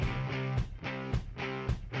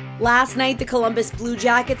Last night, the Columbus Blue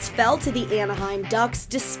Jackets fell to the Anaheim Ducks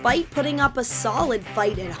despite putting up a solid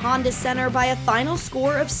fight in Honda Center by a final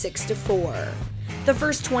score of 6-4. The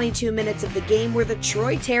first 22 minutes of the game were the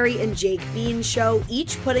Troy Terry and Jake Bean show,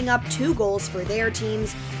 each putting up 2 goals for their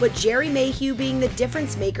teams, but Jerry Mayhew being the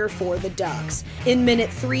difference maker for the Ducks. In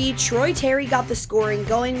minute 3, Troy Terry got the scoring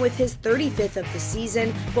going with his 35th of the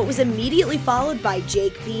season, but was immediately followed by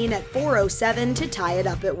Jake Bean at 4:07 to tie it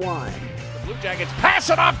up at 1. Blue Jackets pass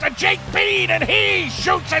it off to Jake Bean, and he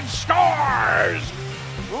shoots and scores!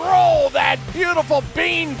 Roll that beautiful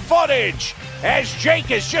Bean footage as Jake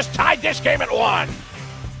has just tied this game at 1.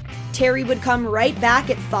 Terry would come right back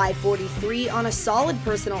at 5:43 on a solid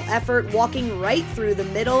personal effort, walking right through the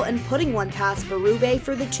middle and putting one past Berube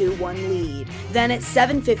for the 2-1 lead. Then at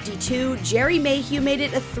 7:52, Jerry Mayhew made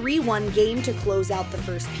it a 3-1 game to close out the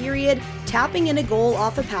first period, tapping in a goal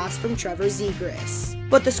off a pass from Trevor Zegras.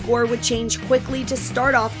 But the score would change quickly to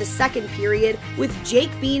start off the second period, with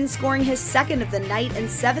Jake Bean scoring his second of the night and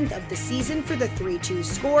 7th of the season for the 3-2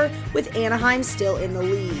 score, with Anaheim still in the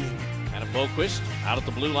lead. Adam Boqvist out at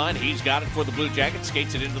the blue line. He's got it for the Blue Jackets.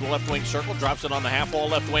 Skates it into the left wing circle. Drops it on the half wall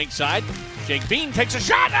left wing side. Jake Bean takes a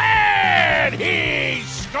shot and he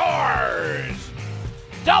scores!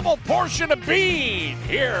 Double portion of Bean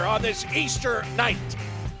here on this Easter night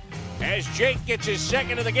as Jake gets his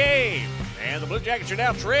second of the game. And the Blue Jackets are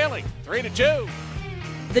now trailing 3-2.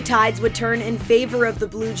 The tides would turn in favor of the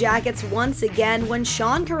Blue Jackets once again when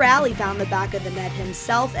Sean Kuraly found the back of the net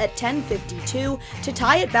himself at 10:52 to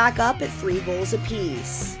tie it back up at 3 goals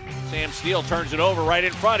apiece. Sam Steele turns it over right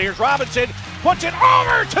in front. Here's Robinson, puts it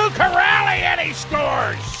over to Kuraly, and he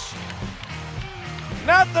scores!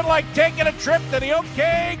 Nothing like taking a trip to the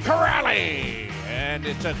OK Kuraly. And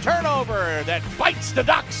it's a turnover that bites the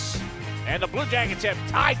Ducks. And the Blue Jackets have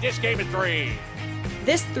tied this game at 3.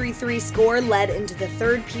 This 3-3 score led into the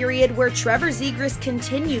third period where Trevor Zegras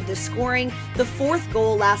continued the scoring, the 4th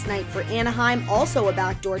goal last night for Anaheim, also a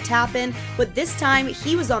backdoor tap-in, but this time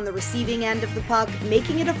he was on the receiving end of the puck,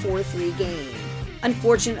 making it a 4-3 game.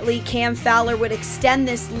 Unfortunately, Cam Fowler would extend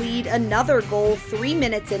this lead another goal 3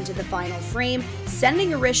 minutes into the final frame,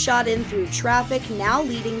 sending a wrist shot in through traffic, now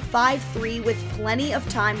leading 5-3 with plenty of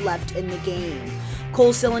time left in the game.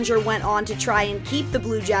 Cole Sillinger went on to try and keep the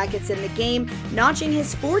Blue Jackets in the game, notching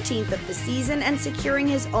his 14th of the season and securing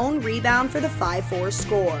his own rebound for the 5-4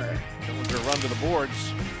 score. Sillinger run to the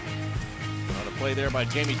boards. On a play there by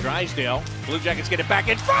Jamie Drysdale. Blue Jackets get it back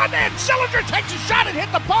in front, and Sillinger takes a shot and hit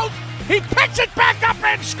the post. He picks it back up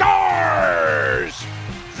and scores!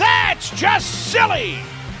 That's just silly!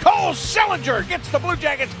 Cole Sillinger gets the Blue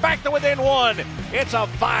Jackets back to within 1. It's a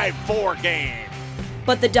 5-4 game.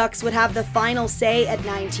 But the Ducks would have the final say at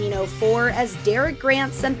 19:04 as Derek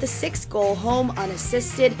Grant sent the 6th goal home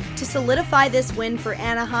unassisted to solidify this win for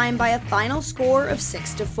Anaheim by a final score of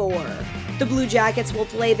 6-4. The Blue Jackets will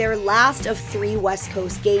play their last of 3 West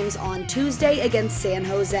Coast games on Tuesday against San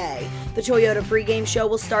Jose. The Toyota pregame show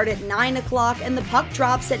will start at 9 o'clock and the puck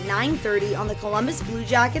drops at 9:30 on the Columbus Blue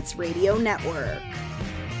Jackets radio network.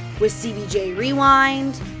 With CBJ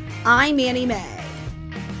Rewind, I'm Annie Mae.